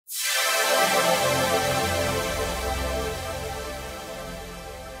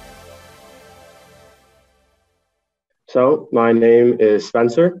So my name is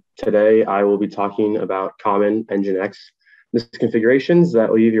Spencer. Today I will be talking about common NGINX misconfigurations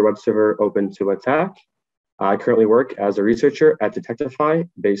that leave your web server open to attack. I currently work as a researcher at Detectify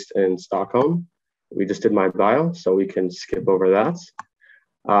based in Stockholm. We just did my bio, so we can skip over that.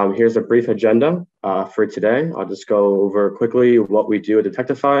 Here's a brief agenda for today. I'll just go over quickly what we do at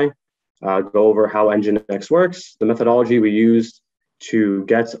Detectify, go over how NGINX works, the methodology we used to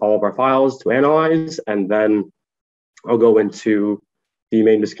get all of our files to analyze, and then I'll go into the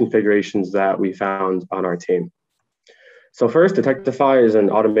main misconfigurations that we found on our team. So first, Detectify is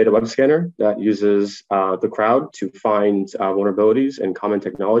an automated web scanner that uses the crowd to find vulnerabilities in common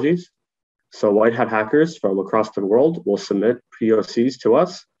technologies. So white hat hackers from across the world will submit POCs to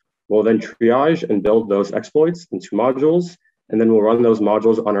us. We'll then triage and build those exploits into modules, and then we'll run those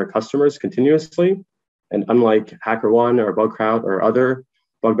modules on our customers continuously. And unlike HackerOne or BugCrowd or other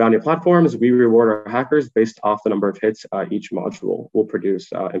bug bounty platforms, we reward our hackers based off the number of hits each module will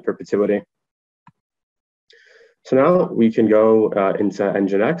produce in perpetuity. So now we can go into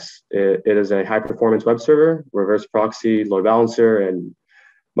NGINX. It is a high-performance web server, reverse proxy, load balancer, and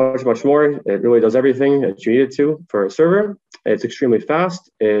much more. It really does everything that you need it to for a server. It's extremely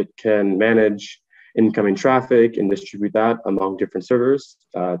fast. It can manage incoming traffic and distribute that among different servers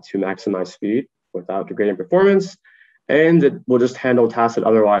to maximize speed without degrading performance. And it will just handle tasks that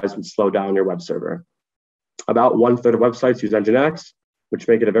otherwise would slow down your web server. About 1/3 of websites use NGINX, which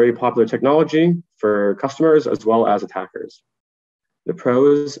make it a very popular technology for customers as well as attackers. The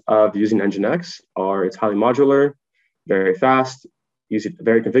pros of using NGINX are it's highly modular, very fast, easy,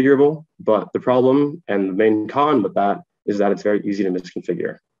 very configurable, but the problem and the main con with that is that it's very easy to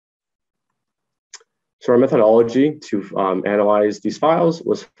misconfigure. So our methodology to analyze these files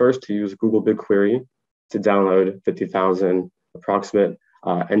was first to use Google BigQuery to download 50,000 approximate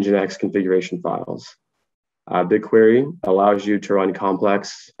NGINX configuration files. BigQuery allows you to run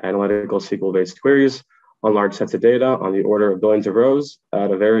complex analytical SQL-based queries on large sets of data on the order of billions of rows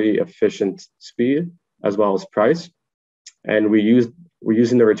at a very efficient speed as well as price. And we're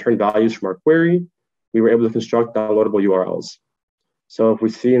using the return values from our query. We were able to construct downloadable URLs. So if we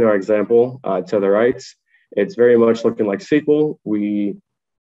see in our example to the right, it's very much looking like SQL. We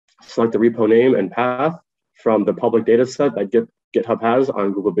select the repo name and path from the public data set that GitHub has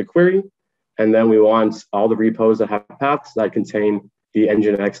on Google BigQuery. And then we want all the repos that have paths that contain the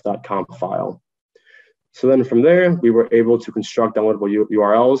nginx.conf file. So then from there, we were able to construct downloadable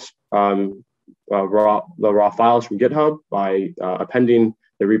URLs, the raw files from GitHub by appending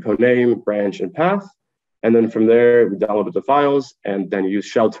the repo name, branch, and path. And then from there, we downloaded the files and then use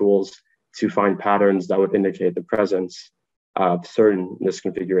shell tools to find patterns that would indicate the presence of certain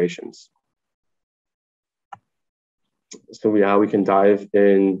misconfigurations. So yeah, we can dive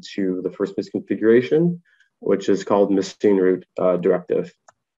into the first misconfiguration, which is called missing root directive.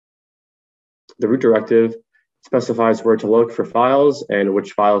 The root directive specifies where to look for files and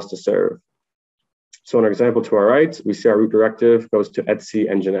which files to serve. So in our example to our right, we see our root directive goes to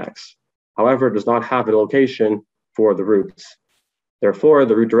etc nginx. However, it does not have a location for the roots. Therefore,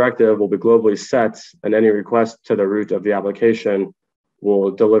 the root directive will be globally set, and any request to the root of the application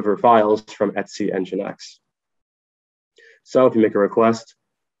will deliver files from etc nginx. So if you make a request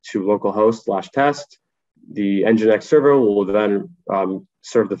to localhost/test, the nginx server will then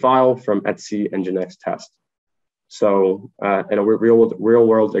serve the file from etc nginx test. So in a real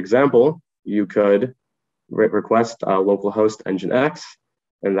world example, you could request localhost nginx,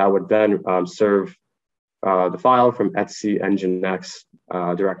 and that would then serve the file from etc nginx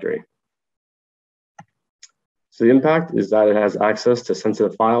directory. So the impact is that it has access to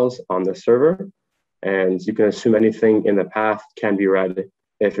sensitive files on the server, and you can assume anything in the path can be read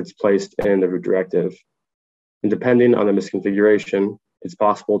if it's placed in the root directive. And depending on the misconfiguration, it's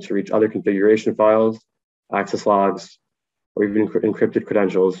possible to reach other configuration files, access logs, or even encrypted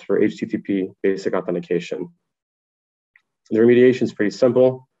credentials for HTTP basic authentication. The remediation is pretty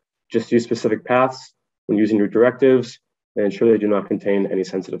simple. Just use specific paths when using root directives and ensure they do not contain any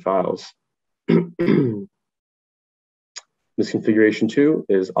sensitive files. Misconfiguration 2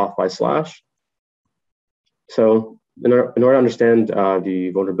 is off by slash. So in order to understand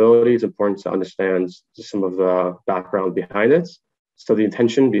the vulnerability, it's important to understand some of the background behind it. So the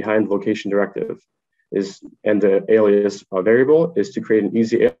intention behind location directive and the alias variable is to create an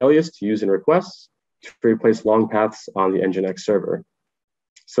easy alias to use in requests to replace long paths on the NGINX server.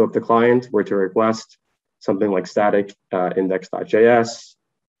 So if the client were to request something like static index.js,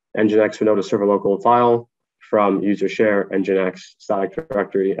 NGINX would know to serve a local file from user share NGINX static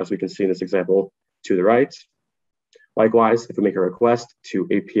directory, as we can see in this example to the right. Likewise, if we make a request to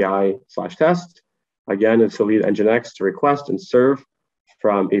API/test, Again, it's to lead NGINX to request and serve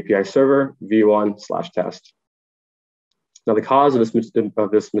from API server v1/test. Now, the cause of this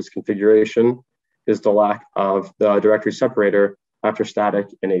misconfiguration is the lack of the directory separator after static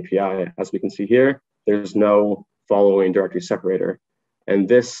and API. As we can see here, there's no following directory separator. And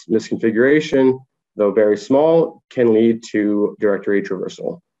this misconfiguration, though very small, can lead to directory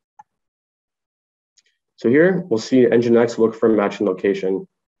traversal. So here, we'll see NGINX look for matching location.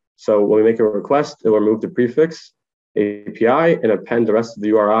 So when we make a request, it will remove the prefix API and append the rest of the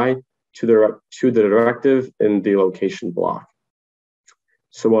URI to the directive in the location block.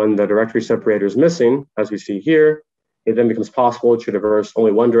 So when the directory separator is missing, as we see here, it then becomes possible to traverse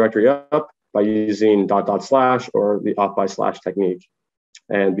only one directory up by using .. or the off// technique.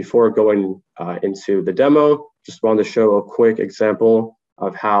 And before going into the demo, just wanted to show a quick example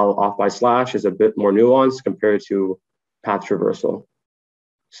of how off// is a bit more nuanced compared to path traversal.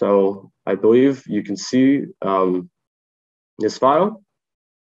 So I believe you can see this file.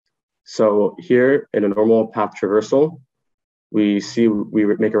 So here in a normal path traversal, we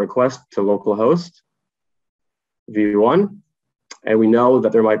make a request to localhost v1, and we know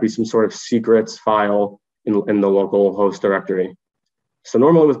that there might be some sort of secrets file in the local host directory. So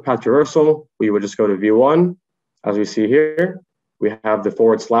normally with path traversal, we would just go to v1. As we see here, we have the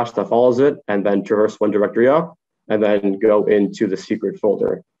 / that follows it, and then traverse one directory up, and then go into the secret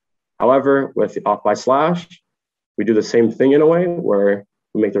folder. However, with the off//, we do the same thing in a way where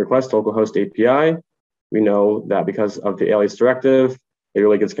we make the request to localhost API. We know that because of the alias directive, it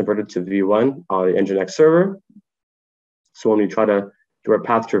really gets converted to v1 on the NGINX server. So when we try to do our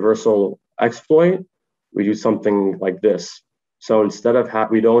path traversal exploit, we do something like this. So instead of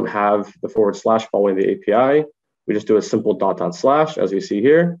we don't have the / following the API, we just do a simple .. as we see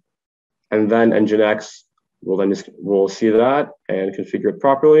here, and then NGINX will see that and configure it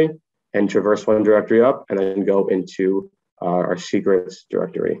properly and traverse one directory up and then go into our secrets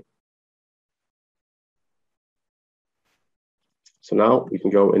directory. So now we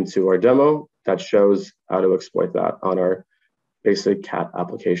can go into our demo that shows how to exploit that on our basic cat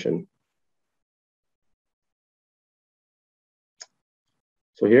application.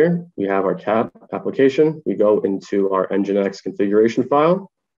 So here we have our cat application. We go into our NGINX configuration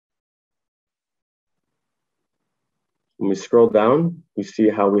file. When we scroll down, we see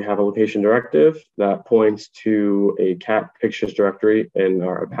how we have a location directive that points to a cat pictures directory in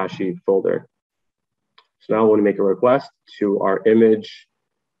our Apache folder. So now when we make a request to our image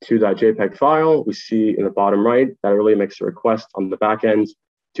to that JPEG file, we see in the bottom right that it really makes a request on the back end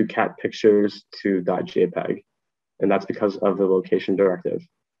to cat pictures to .jpeg. And that's because of the location directive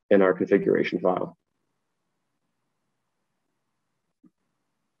in our configuration file.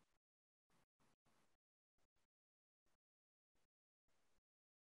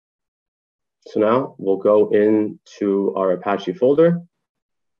 So now we'll go into our Apache folder.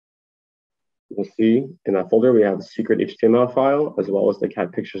 We'll see in that folder, we have the secret HTML file as well as the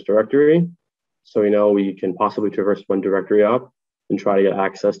cat pictures directory. So we know we can possibly traverse one directory up and try to get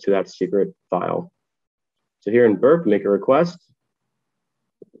access to that secret file. So here in burp, make a request.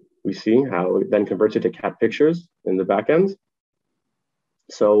 We see how it then converts it to cat pictures in the backend.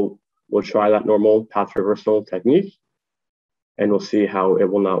 So we'll try that normal path traversal technique, and we'll see how it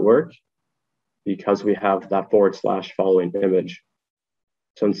will not work because we have that / following image.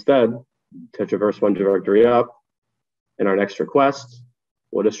 So instead, to traverse one directory up, in our next request,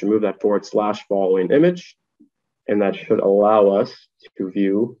 we'll just remove that / following image, and that should allow us to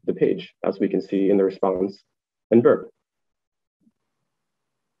view the page, as we can see in the response in burp.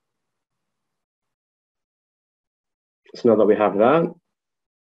 So now that we have that,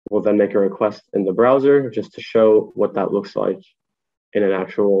 we'll then make a request in the browser just to show what that looks like in an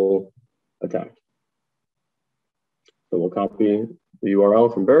actual attack. So we'll copy the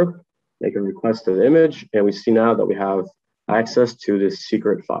URL from burp, make a request to the image, and we see now that we have access to this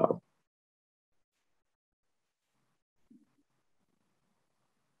secret file.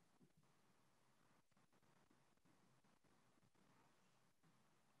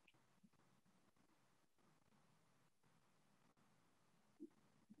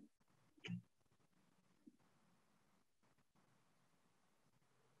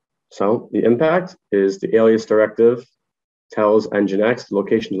 So the impact is the alias directive tells NGINX the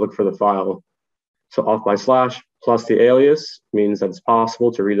location to look for the file. So off// plus the alias means that it's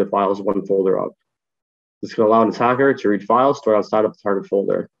possible to read the files one folder up. This can allow an attacker to read files stored outside of the target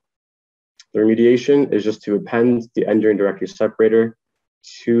folder. The remediation is just to append the entering directory separator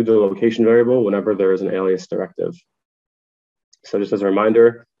to the location variable whenever there is an alias directive. So just as a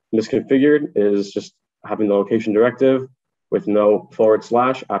reminder, misconfigured is just having the location directive with no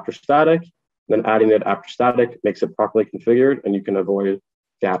 / after static Then adding it after static makes it properly configured, and you can avoid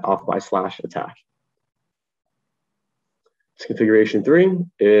that off// attack. Configuration 3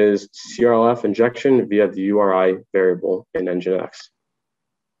 is CRLF injection via the URI variable in NGINX.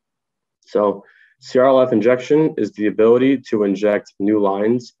 So CRLF injection is the ability to inject new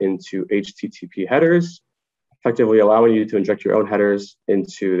lines into HTTP headers, effectively allowing you to inject your own headers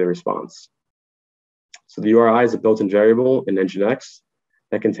into the response. So the URI is a built-in variable in NGINX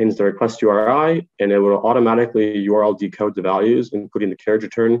that contains the request URI, and it will automatically URL decode the values, including the carriage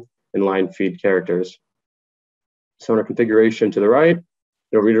return and line feed characters. So in our configuration to the right,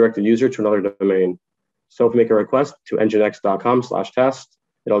 it'll redirect the user to another domain. So if we make a request to nginx.com/test,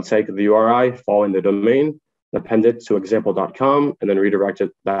 it'll take the URI following the domain, append it to example.com, and then redirect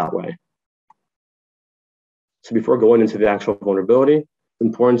it that way. So before going into the actual vulnerability, it's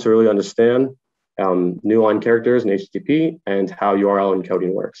important to really understand new line characters in HTTP and how URL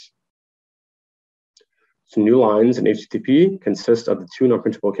encoding works. So new lines in HTTP consist of the two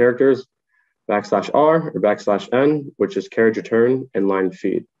non-printable characters \r or \n, which is carriage return and line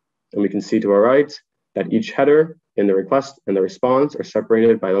feed. And we can see to our right that each header in the request and the response are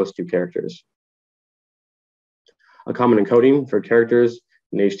separated by those two characters. A common encoding for characters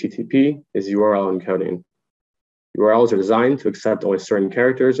in HTTP is URL encoding. URLs are designed to accept only certain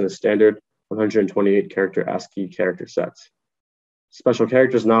characters in a standard 128 character ASCII character set. Special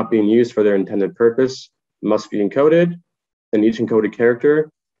characters not being used for their intended purpose must be encoded, and each encoded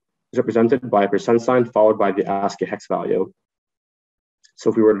character is represented by a % followed by the ASCII hex value. So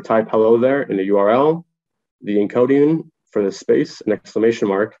if we were to type hello there in the URL, the encoding for the space and exclamation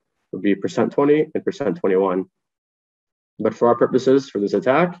mark would be %20 and %21. But for our purposes for this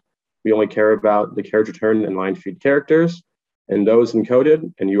attack, we only care about the carriage return and line feed characters, and those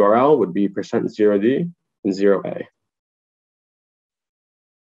encoded in URL would be %0d and 0a.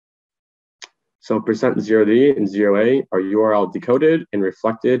 So %0d and 0a are URL decoded and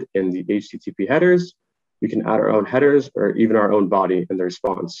reflected in the HTTP headers. We can add our own headers or even our own body in the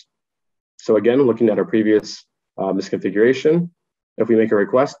response. So again, looking at our previous misconfiguration, if we make a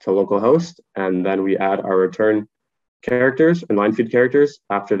request to localhost and then we add our return characters and line feed characters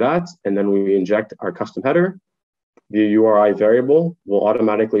after that, and then we inject our custom header, the URI variable will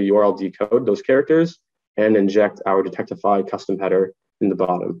automatically URL decode those characters and inject our Detectify custom header in the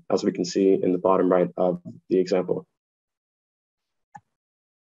bottom, as we can see in the bottom right of the example.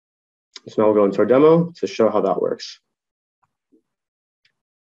 So now we'll go into our demo to show how that works.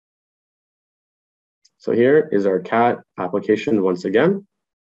 So here is our cat application once again.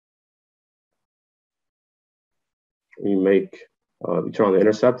 We turn on the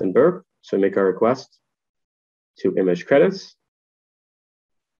intercept and burp, so we make our request to image credits,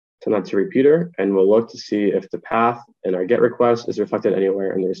 send that to repeater, and we'll look to see if the path in our GET request is reflected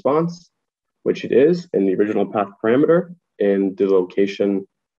anywhere in the response, which it is in the original path parameter in the location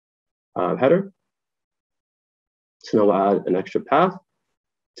header. So now we'll add an extra path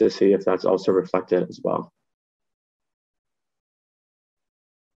to see if that's also reflected as well.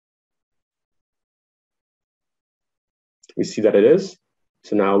 We see that it is.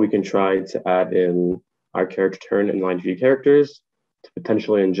 So now we can try to add in our carriage return and line feed characters to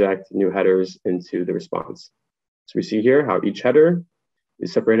potentially inject new headers into the response. So we see here how each header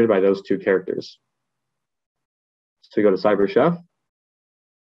is separated by those two characters. So we go to CyberChef,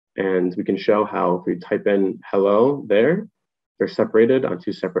 and we can show how if we type in hello there, they're separated on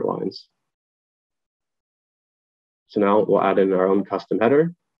two separate lines. So now we'll add in our own custom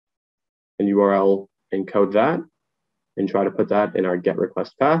header and URL encode that and try to put that in our GET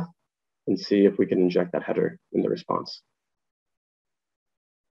request path and see if we can inject that header in the response.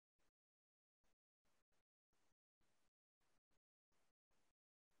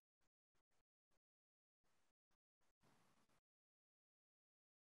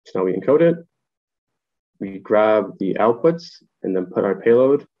 So now we encode it. We grab the outputs and then put our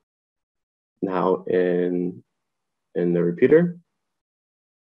payload now in the repeater.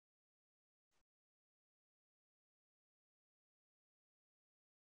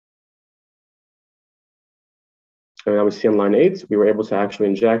 And now we see on line 8, we were able to actually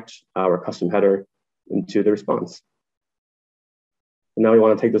inject our custom header into the response. And now we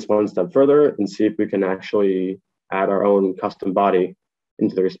want to take this one step further and see if we can actually add our own custom body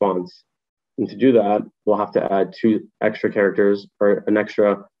into the response. And to do that, we'll have to add 2 extra characters or an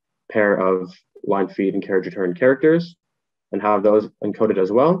extra pair of line feed and carriage return characters and have those encoded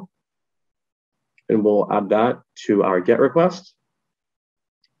as well. And we'll add that to our GET request.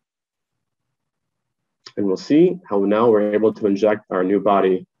 And we'll see how now we're able to inject our new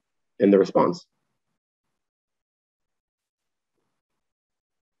body in the response.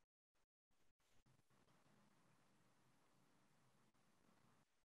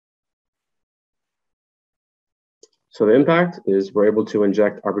 So the impact is we're able to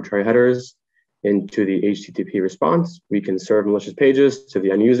inject arbitrary headers into the HTTP response. We can serve malicious pages to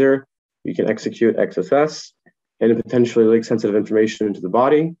the end user. We can execute XSS and potentially leak sensitive information into the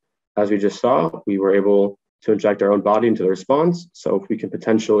body. As we just saw, we were able to inject our own body into the response. So if we can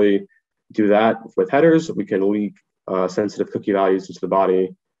potentially do that with headers, we can leak sensitive cookie values into the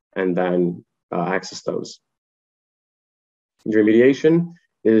body and then access those. The remediation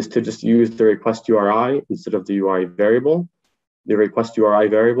is to just use the request URI instead of the URI variable. The request URI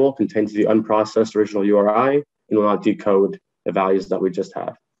variable contains the unprocessed original URI and will not decode the values that we just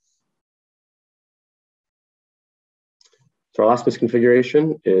have. So our last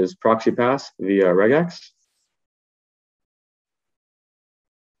misconfiguration is proxy pass via regex.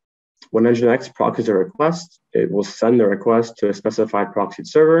 When NGINX proxies a request, it will send the request to a specified proxied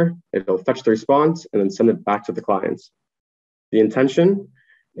server. It'll fetch the response and then send it back to the clients. The intention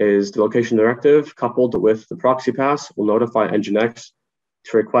is the location directive coupled with the proxy pass will notify NGINX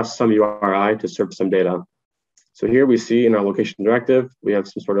to request some URI to serve some data. So here we see in our location directive, we have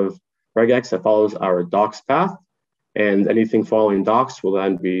some sort of regex that follows our docs path, and anything following docs will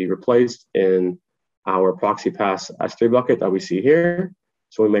then be replaced in our proxy pass S3 bucket that we see here.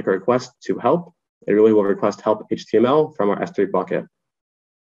 So we make a request to help. It really will request help HTML from our S3 bucket.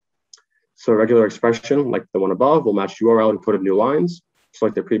 So a regular expression like the one above will match URL encoded new lines. So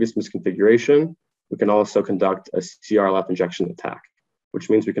like the previous misconfiguration, we can also conduct a CRLF injection attack, which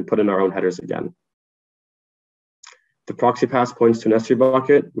means we can put in our own headers again. The proxy pass points to an S3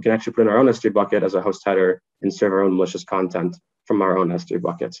 bucket. We can actually put in our own S3 bucket as a host header and serve our own malicious content from our own S3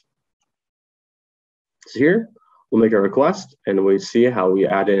 buckets. So here, we'll make a request and we see how we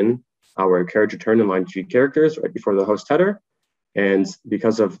add in our carriage return in line 3 characters right before the host header. And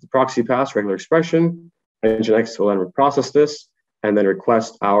because of the proxy pass regular expression, NGINX will then process this and then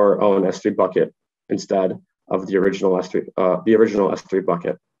request our own S3 bucket instead of the original S3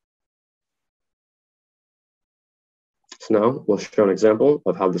 bucket. So now we'll show an example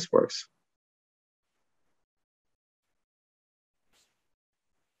of how this works.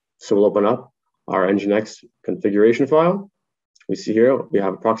 So we'll open up our NGINX configuration file. We see here we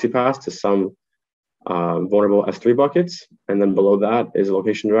have a proxy pass to some vulnerable S3 buckets, and then below that is a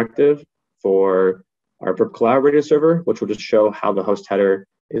location directive for our perp collaborator server, which will just show how the host header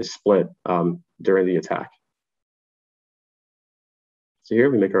is split during the attack. So here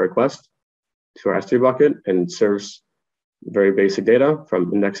we make a request to our S3 bucket and it serves very basic data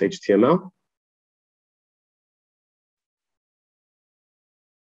from index.html.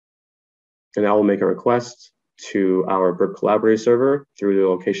 And now we'll make a request to our perp collaborator server through the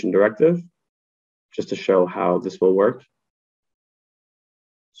location directive, just to show how this will work.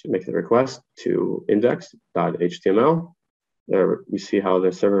 So make the request to index.html. There we see how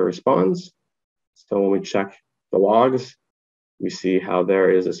the server responds. So when we check the logs, we see how there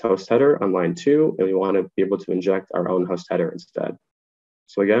is this host header on line 2, and we want to be able to inject our own host header instead.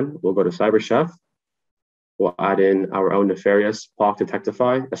 So again, we'll go to CyberChef. We'll add in our own nefarious POC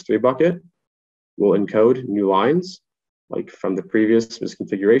Detectify S3 bucket. We'll encode new lines, like from the previous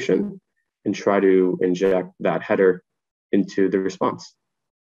misconfiguration, and try to inject that header into the response.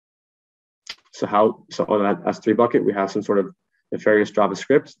 So on that S3 bucket, we have some sort of nefarious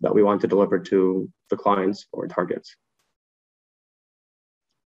JavaScript that we want to deliver to the clients or targets.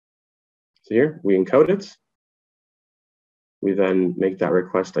 So here, we encode it. We then make that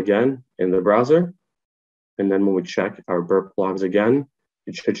request again in the browser. And then when we check our burp logs again,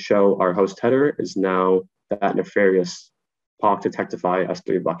 it should show our host header is now that nefarious POC Detectify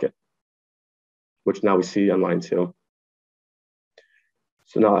S3 bucket, which now we see on line 2.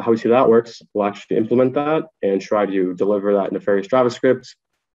 So now how we see that works, we'll actually implement that and try to deliver that nefarious JavaScript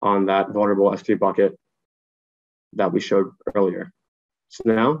on that vulnerable S3 bucket that we showed earlier. So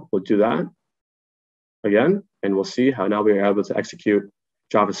now we'll do that again, and we'll see how now we are able to execute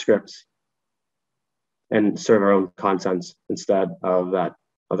JavaScript and serve our own contents instead of that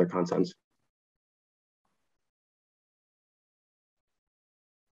other content.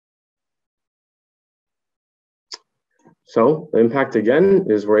 So the impact again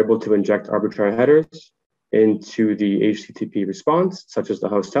is we're able to inject arbitrary headers into the HTTP response, such as the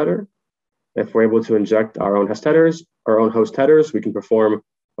host header. If we're able to inject our own host headers, we can perform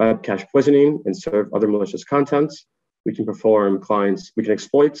web cache poisoning and serve other malicious contents. We can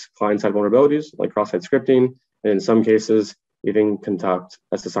exploit client-side vulnerabilities like cross-site scripting, and in some cases, even conduct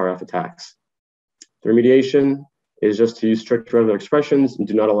SSRF attacks. The remediation is just to use strict regular expressions and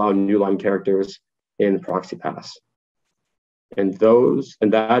do not allow new line characters in proxy pass. And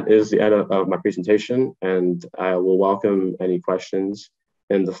that is the end of my presentation, and I will welcome any questions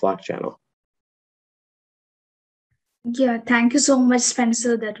in the Slack channel. Yeah, thank you so much,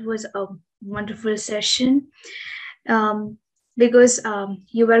 Spencer. That was a wonderful session. Um, because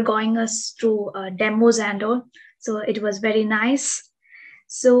you were going us through demos and all, so it was very nice.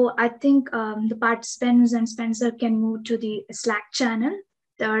 So I think the participants and Spencer can move to the Slack channel.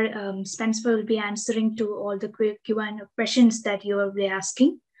 There, Spencer will be answering to all the Q&A questions that you will be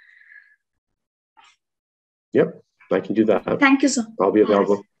asking. Yep, I can do that. Thank you so much. I'll be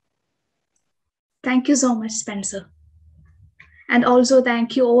available. Thank you so much, Spencer. And also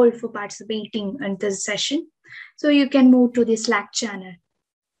thank you all for participating in this session. So you can move to the Slack channel.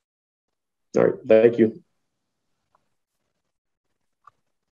 All right, thank you.